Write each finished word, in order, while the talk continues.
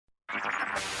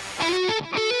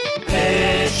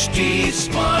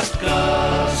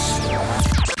Smartcast.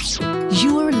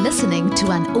 You're listening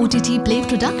to an OTT Play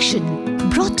production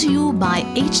brought to you by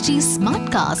HT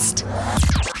Smartcast.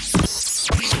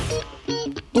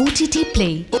 OTT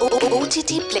Play.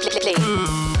 OTT Play.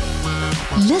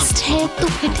 List है तो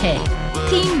hit है.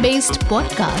 Theme based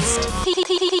podcast.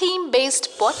 Theme based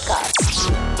podcast.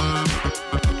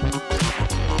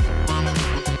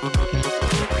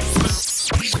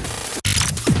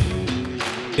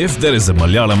 If there is a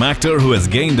Malayalam actor who has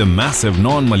gained a massive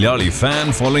non-Malayali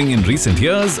fan following in recent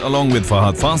years, along with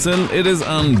Fahadh Faasil, it is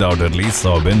undoubtedly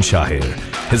Soubin Shahir.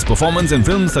 His performance in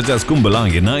films such as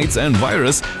Kumbalangi Nights and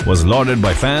Virus was lauded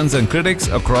by fans and critics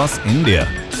across India.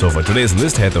 So for today's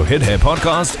List Hai To Hit Hai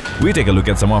podcast, we take a look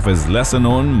at some of his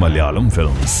lesser-known Malayalam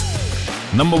films.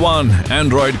 Number 1.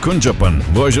 Android Kunjappan,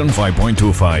 version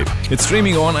 5.25. It's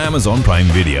streaming on Amazon Prime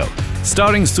Video.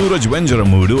 Starring Suraj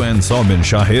Venjaramudu and Soubin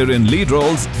Shahir in lead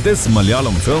roles, this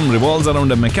Malayalam film revolves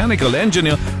around a mechanical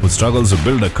engineer who struggles to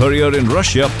build a career in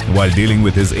Russia while dealing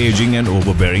with his aging and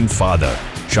overbearing father.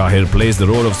 Shahir plays the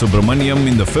role of Subramaniam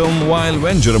in the film, while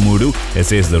Venjaramudu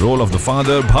essays the role of the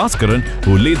father Bhaskaran,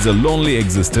 who leads a lonely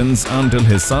existence until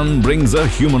his son brings a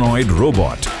humanoid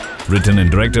robot. Written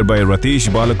and directed by Ratish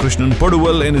Balakrishnan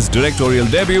Poduval in his directorial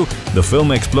debut, the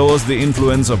film explores the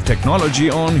influence of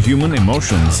technology on human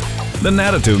emotions. The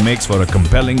narrative makes for a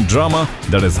compelling drama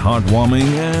that is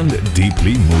heartwarming and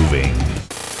deeply moving.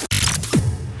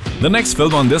 The next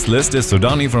film on this list is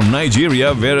Sudani from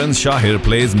Nigeria, wherein Shahir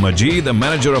plays Majid, the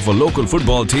manager of a local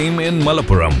football team in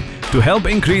Malappuram. To help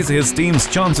increase his team's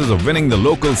chances of winning the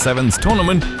local sevens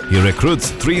tournament, he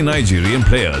recruits 3 Nigerian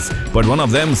players. But one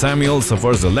of them, Samuel,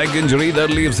 suffers a leg injury that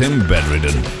leaves him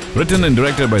bedridden. Written and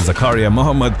directed by Zakaria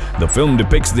Muhammad, the film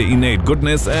depicts the innate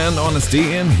goodness and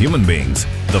honesty in human beings.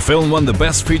 The film won the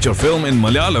Best Feature Film in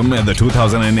Malayalam at the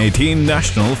 2018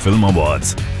 National Film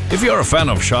Awards. If you're a fan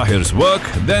of Shahir's work,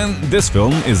 then this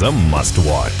film is a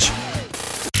must-watch.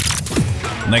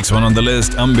 Next one on the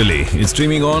list, Ambili. It's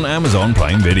streaming on Amazon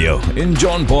Prime Video. In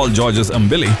John Paul George's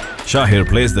Ambili, Shahir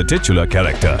plays the titular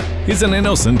character. He's an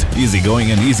innocent,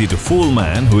 easygoing and easy-to-fool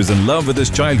man who is in love with his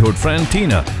childhood friend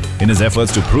Tina. In his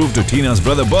efforts to prove to Tina's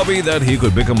brother Bobby that he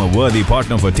could become a worthy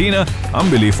partner for Tina,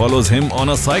 Ambili follows him on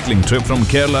a cycling trip from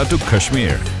Kerala to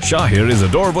Kashmir. Shahir is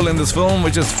adorable in this film,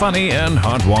 which is funny and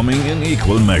heartwarming in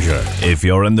equal measure. If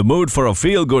you're in the mood for a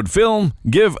feel-good film,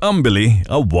 give Ambili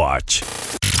a watch.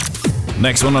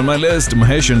 Next one on my list,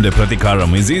 Maheshande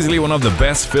Pratikaram is easily one of the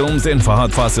best films in Fahadh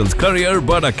Faasil's career,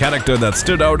 but a character that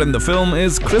stood out in the film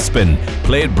is Crispin,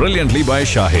 played brilliantly by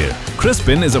Shahir.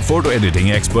 Crispin is a photo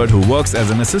editing expert who works as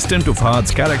an assistant to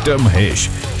Fahadh's character Mahesh.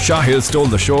 Shahir stole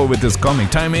the show with his comic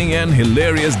timing and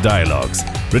hilarious dialogues.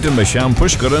 Written by Shyam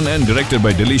Pushkaran and directed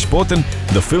by Dilesh Pothan,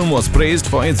 the film was praised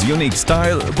for its unique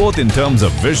style, both in terms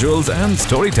of visuals and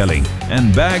storytelling,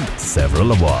 and bagged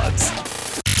several awards.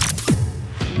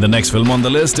 The next film on the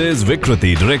list is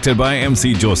Vikriti, directed by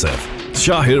MC Joseph.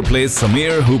 Shahir plays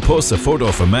Samir, who posts a photo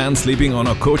of a man sleeping on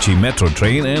a Kochi metro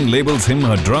train and labels him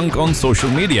a drunk on social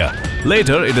media.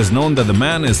 Later, it is known that the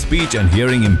man is speech and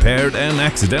hearing impaired and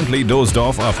accidentally dozed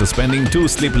off after spending 2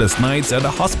 sleepless nights at a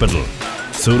hospital.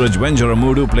 Suraj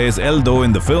Venjaramudu plays Eldo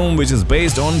in the film, which is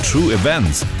based on true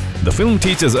events. The film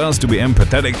teaches us to be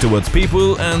empathetic towards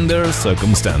people and their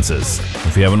circumstances.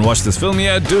 If you haven't watched this film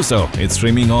yet, do so. It's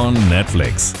streaming on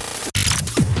Netflix.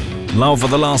 Now for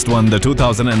the last one, the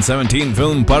 2017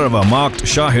 film Parava marked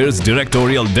Shahir's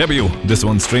directorial debut. This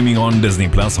one's streaming on Disney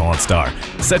Plus Hotstar.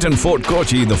 Set in Fort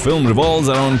Kochi, the film revolves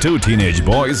around 2 teenage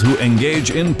boys who engage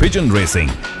in pigeon racing.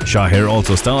 Shahir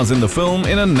also stars in the film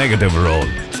in a negative role.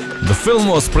 The film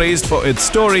was praised for its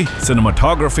story,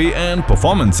 cinematography and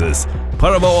performances.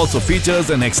 Parava also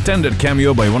features an extended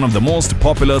cameo by one of the most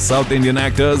popular South Indian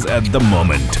actors at the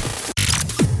moment.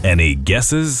 Any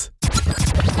guesses?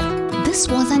 This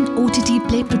was an OTT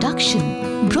Play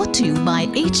production brought to you by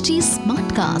HT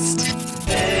Smartcast.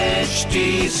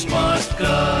 HT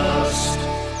Smartcast.